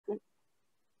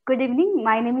Good evening.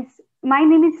 My name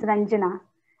is Ranjana,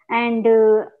 and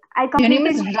I Your name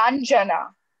completed. is Ranjana.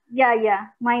 Yeah.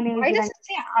 My name is Why does Ranjana. it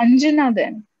say Anjana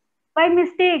then? By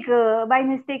mistake,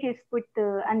 it's put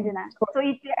Okay, Anjana. cool. So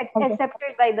it Okay.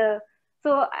 accepted by the.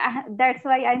 So that's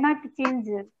why I not change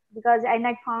it because I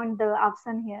not found the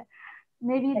option here.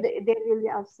 Maybe Okay. there will be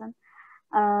option.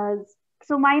 Uh,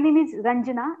 so my name is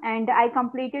Ranjana, and I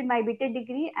completed my BTech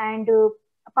degree. And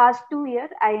past 2 years,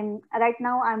 I am right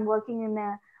now. I'm working in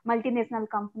a multinational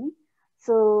company.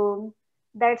 So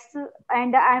that's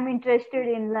and I'm interested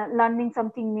in learning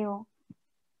something new.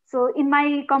 So in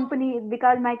my company,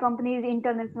 because my company is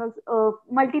international,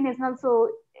 multinational, so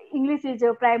English is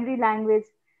a primary language.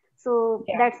 So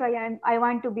Yeah. that's why I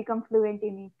want to become fluent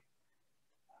in it.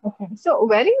 Okay. So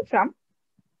where are you from?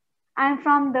 I'm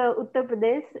from the Uttar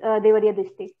Pradesh, Devariya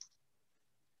district.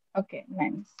 Okay,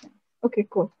 nice. Okay,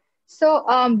 cool. So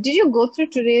did you go through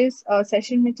today's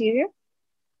session material?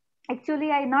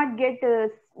 Actually, I not get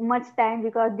much time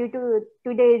because due to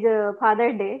today is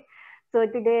Father Day. So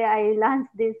today I launched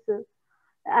this.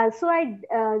 So I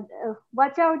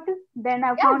watch out. Then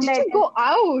I Yeah, found did that you go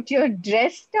out? You're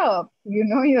dressed up.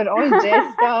 You're all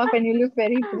dressed up and you look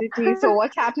very pretty. So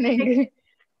what's happening?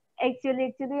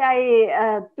 actually,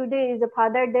 I today is a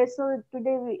Father Day. So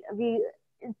today we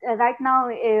right now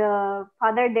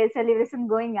Father Day celebration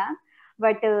going on.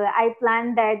 But I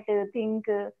planned that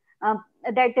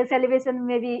that celebration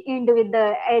maybe end with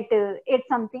the eight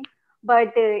something.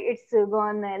 But it's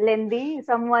gone lengthy.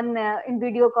 Someone in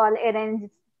video call arranged.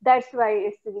 That's why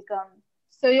it's become.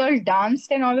 So you all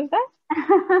danced and all of that?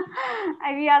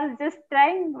 We are just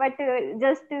trying, but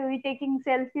just we taking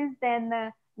selfies.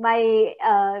 Then my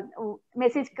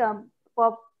message come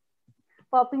pop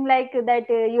popping like that.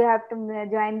 You have to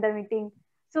join the meeting.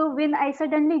 So when I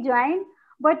suddenly joined,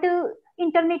 but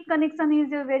internet connection is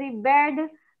very bad.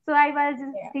 So I was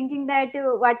Yeah. thinking that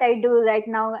what I do right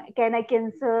now, can I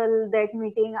cancel that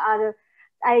meeting or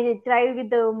I try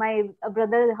with my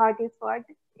brother hotspot.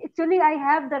 Actually, I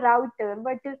have the router,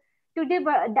 but today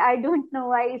but I don't know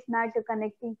why it's not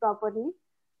connecting properly.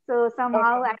 So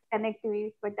somehow Okay. I connect to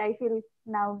it, but I feel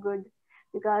now good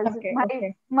because Okay. my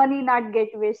Okay. money not get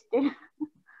wasted.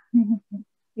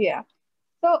 Yeah.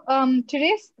 So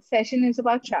today's session is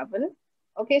about travel.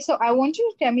 Okay, so I want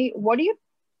you to tell me what do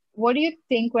you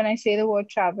think when I say the word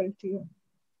travel to you?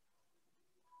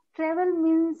 Travel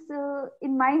means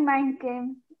in my mind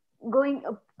came going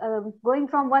going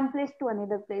from one place to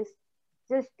another place,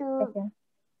 just Okay.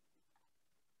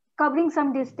 covering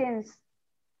some distance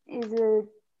is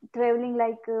traveling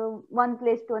like one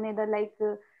place to another. Like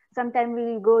sometime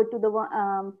we go to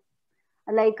the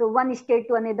like one state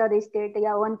to another state,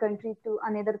 yeah, one country to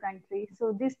another country.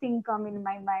 So this thing come in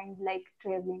my mind like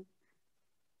traveling.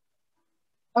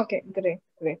 Okay, great,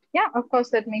 great. Yeah, of course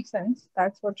that makes sense.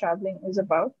 That's what traveling is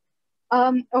about.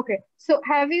 Okay. So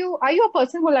are you a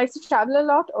person who likes to travel a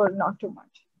lot or not too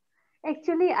much?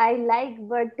 Actually, I like,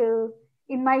 but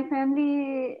in my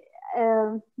family,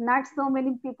 not so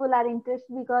many people are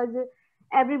interested because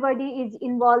everybody is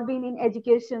involving in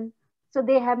education, so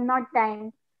they have not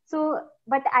time. So,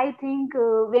 but I think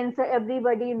when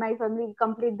everybody in my family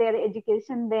complete their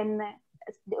education, then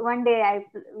one day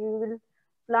we will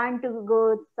plan to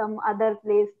go some other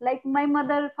place. Like my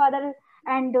mother, father,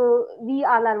 and we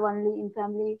all are only in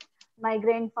family. My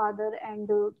grandfather and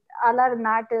all are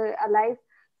not alive,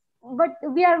 but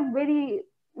we are very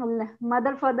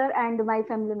mother father and my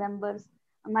family members,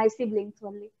 my siblings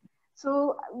only.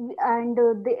 So and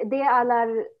they all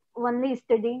are only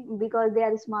studying because they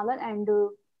are smaller, and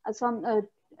some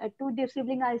two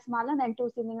siblings are smaller and two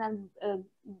siblings are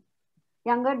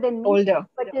younger than me, Older.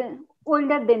 but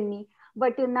older than me,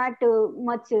 but not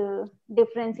much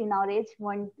difference in our age,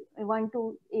 1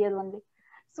 2 year only.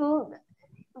 So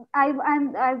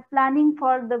I'm planning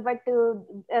for the, but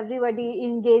everybody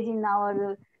engage in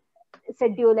our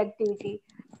schedule activity.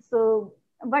 So,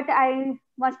 but I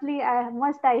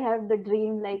have the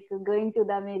dream like going to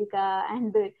the America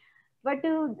and but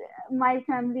my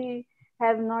family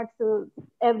have not, so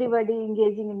everybody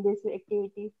engaging in this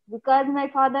activity because my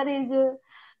father is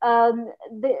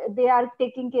they are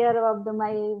taking care of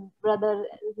my brother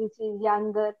which is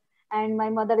younger, and my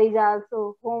mother is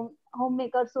also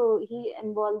homemaker, so she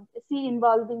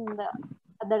involved in the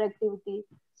other activity.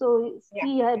 So Yeah.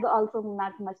 she had also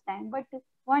not much time, but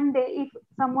one day if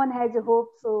someone has a hope,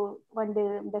 so one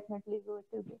day definitely go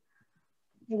to do.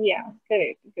 Yeah,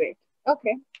 great, great.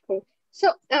 Okay, cool.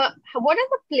 So, what are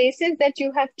the places that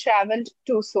you have traveled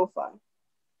to so far?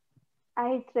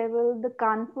 I traveled the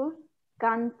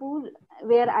Kanpur,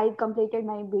 where I completed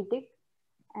my BTech,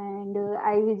 and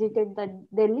I visited the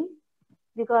Delhi.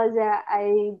 because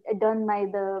I done my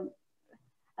the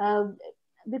uh,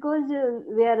 because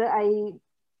where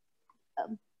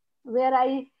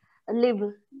I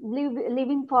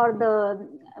living for the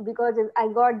because I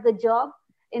got the job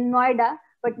in Noida,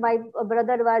 but my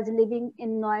brother was living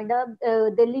in Noida,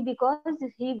 Delhi, because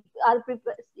he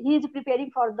is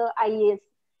preparing for the IAS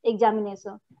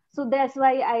examination. So that's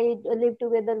why I live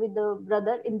together with the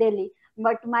brother in Delhi,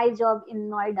 but my job in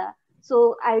Noida.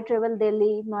 So I travel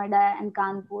Delhi, Noida, and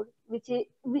Kanpur,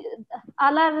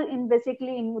 all are in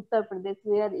basically in Uttar Pradesh,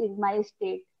 where is my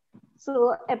state.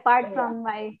 So Yeah. apart from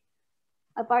my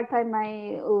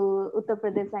Uttar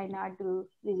Pradesh, I not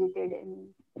visited any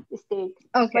state,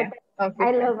 but Okay. Okay,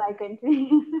 I fine. love my country.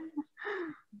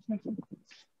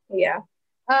 Yeah.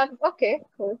 Okay,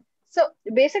 cool. So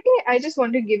basically, I just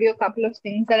want to give you a couple of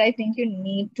things that I think you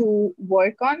need to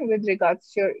work on with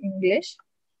regards to your English.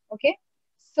 Okay.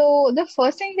 So the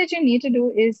first thing that you need to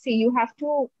do is see you have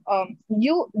to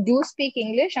you do speak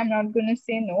English. I'm not going to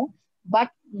say no, but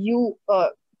you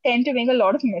tend to make a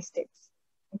lot of mistakes.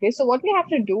 Okay. So what we have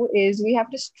to do is we have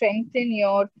to strengthen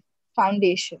your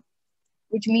foundation,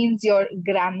 which means your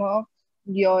grammar,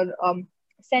 your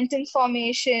sentence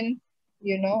formation,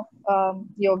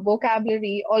 your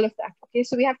vocabulary, all of that. Okay,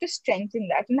 so we have to strengthen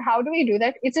that. And how do we do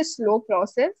that? It's a slow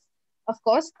process, of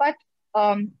course, but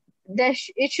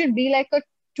it should be like a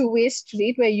two-way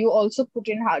street where you also put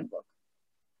in hard work.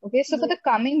 Okay, so for Yes, the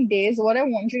coming days, what I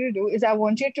want you to do is I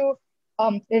want you to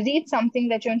read something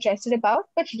that you're interested about,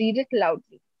 but read it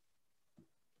loudly.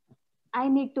 I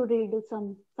need to read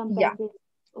some Yeah, passage.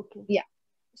 Okay, yeah.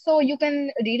 So you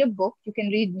can read a book, you can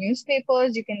read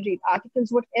newspapers, you can read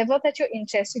articles, whatever that you're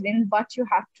interested in, but you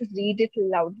have to read it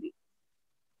loudly.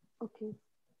 okay,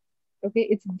 Okay,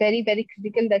 it's very, very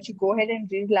critical that you go ahead and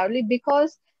read it loudly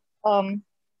because um,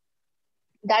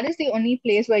 that is the only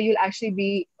place where you'll actually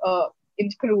be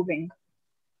improving.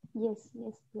 yes,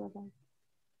 yes, you are right.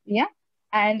 Yeah.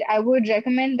 And I would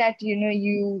recommend that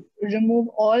you remove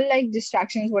all like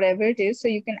distractions, whatever it is, so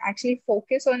you can actually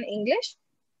focus on English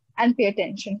and pay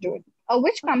attention to it.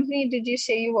 Which Okay. company did you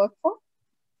say you work for?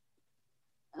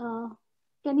 Uh,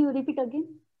 can you repeat again?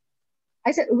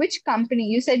 I said, which company?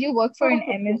 You said you work for an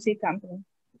Okay, okay. MNC company.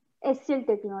 SL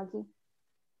Technology.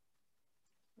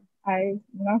 I've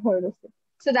not heard of it.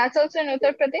 So that's also in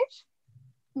Uttar Pradesh?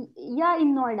 Yeah,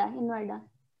 in Noida, in Noida.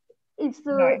 It's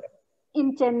No idea.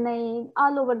 in Chennai,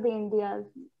 all over the India,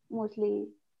 mostly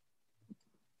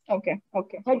Okay,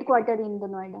 okay, headquartered in the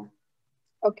Noida.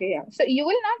 okay, yeah. So you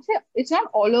will not say it's not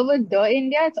all over the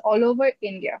India, it's all over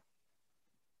India.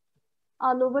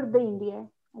 All over the India,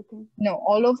 I think. No,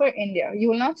 all over India. You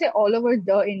will not say all over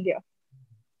the India.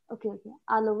 Okay, okay.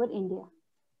 All over India.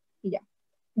 Yeah.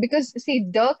 Because see,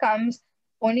 the comes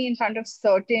only in front of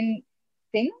certain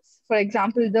things. For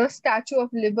example, the Statue of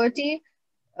Liberty,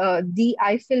 the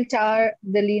Eiffel Tower,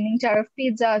 the Leaning Tower of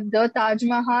Pisa, the Taj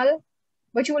Mahal,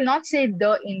 but you will not say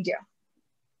the India.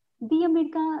 The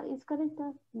America is correct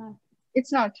or not?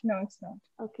 It's not. No, it's not.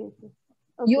 Okay, okay.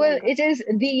 You Okay, I will, got. it is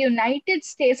the United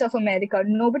States of America.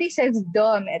 Nobody says the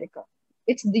America.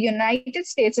 It's the United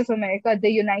States of America, the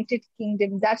United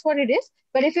Kingdom. That's what it is.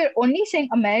 But if you're only saying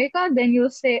America, then you'll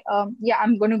say, yeah,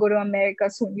 I'm going to go to America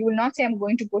soon. You will not say, I'm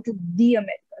going to go to the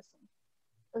America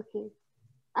soon. Okay.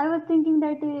 I was thinking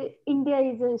that India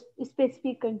is a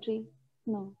specific country.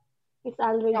 No, it's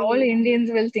Now, all already. Indians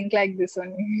will think like this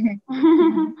only,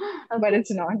 but Okay,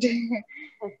 it's not.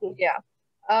 okay. Yeah.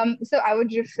 So I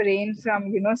would refrain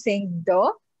from, saying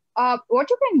the. What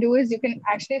you can do is you can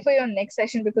actually for your next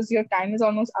session, because your time is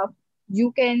almost up,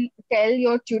 you can tell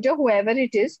your tutor, whoever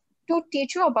it is, to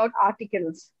teach you about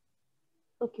articles.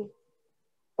 Okay.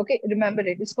 Okay, remember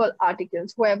it. It's called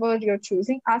articles. Whoever you're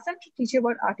choosing, ask them to teach you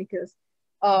about articles.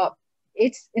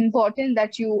 It's important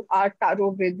that you are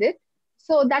thorough with it.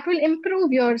 So that will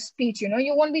improve your speech. You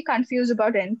won't be confused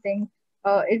about anything.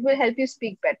 It will help you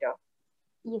speak better.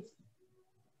 Yes.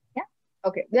 Yeah.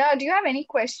 Okay. Do you have any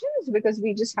questions? Because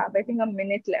we just have, I think, a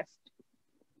minute left.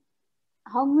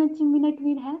 How much minute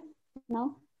we have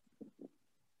now?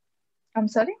 I'm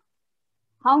sorry?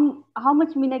 How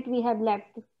much minute we have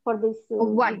left for this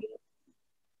One. video?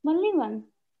 Only one.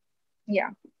 Yeah.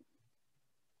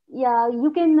 Yeah,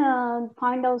 you can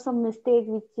find out some mistake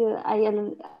which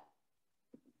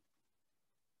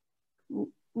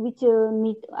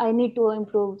I need to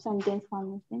improve sentence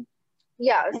formation.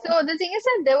 Yeah. So the thing is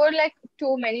that there were like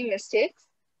too many mistakes.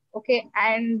 Okay.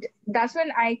 And that's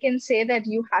when I can say that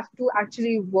you have to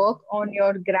actually work on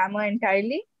your grammar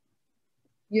entirely.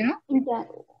 You know?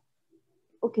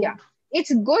 Okay. Yeah.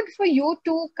 It's good for you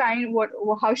to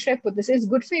how should I put this? It's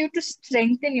good for you to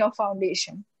strengthen your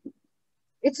foundation.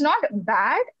 it's not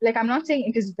bad. Like, I'm not saying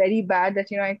it is very bad that,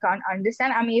 I can't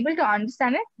understand. I'm able to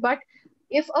understand it. But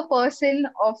if a person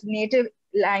of native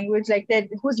language, like that,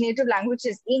 whose native language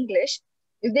is English,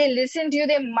 if they listen to you,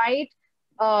 they might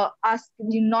ask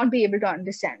you not be able to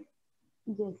understand.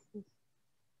 Yes, yes,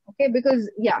 Okay, because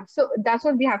yeah, so that's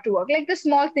what we have to work. Like the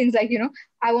small things, like,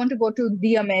 I want to go to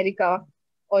the America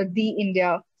or the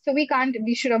India. So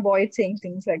we should avoid saying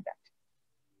things like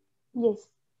that. yes.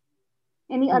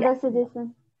 Any Yeah. other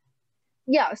suggestion?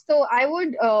 Yeah, so I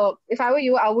would, if I were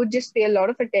you, I would just pay a lot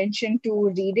of attention to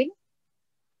reading.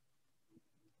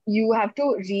 You have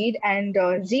to read and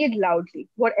read loudly.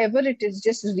 Whatever it is,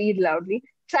 just read loudly.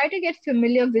 Try to get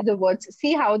familiar with the words.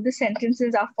 See how the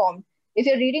sentences are formed. If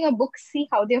you're reading a book, see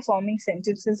how they're forming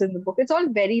sentences in the book. It's all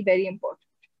very, very important.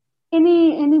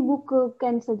 Any book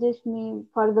can suggest me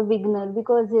for the beginner,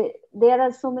 because there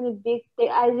are so many big.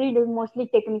 I read mostly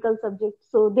technical subjects,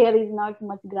 so there is not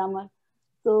much grammar.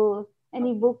 So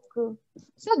any book?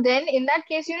 So then, in that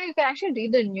case, you can actually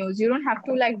read the news. You don't have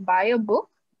to like buy a book.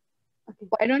 Okay.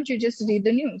 Why don't you just read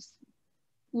the news?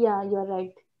 Yeah, you're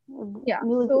right. Yeah.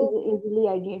 News is So easily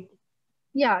I get.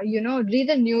 yeah, read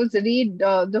the news, read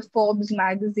the Forbes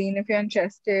magazine if you're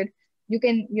interested. You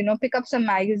can, pick up some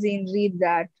magazine, read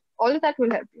that. All of that will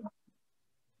help you.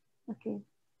 Okay.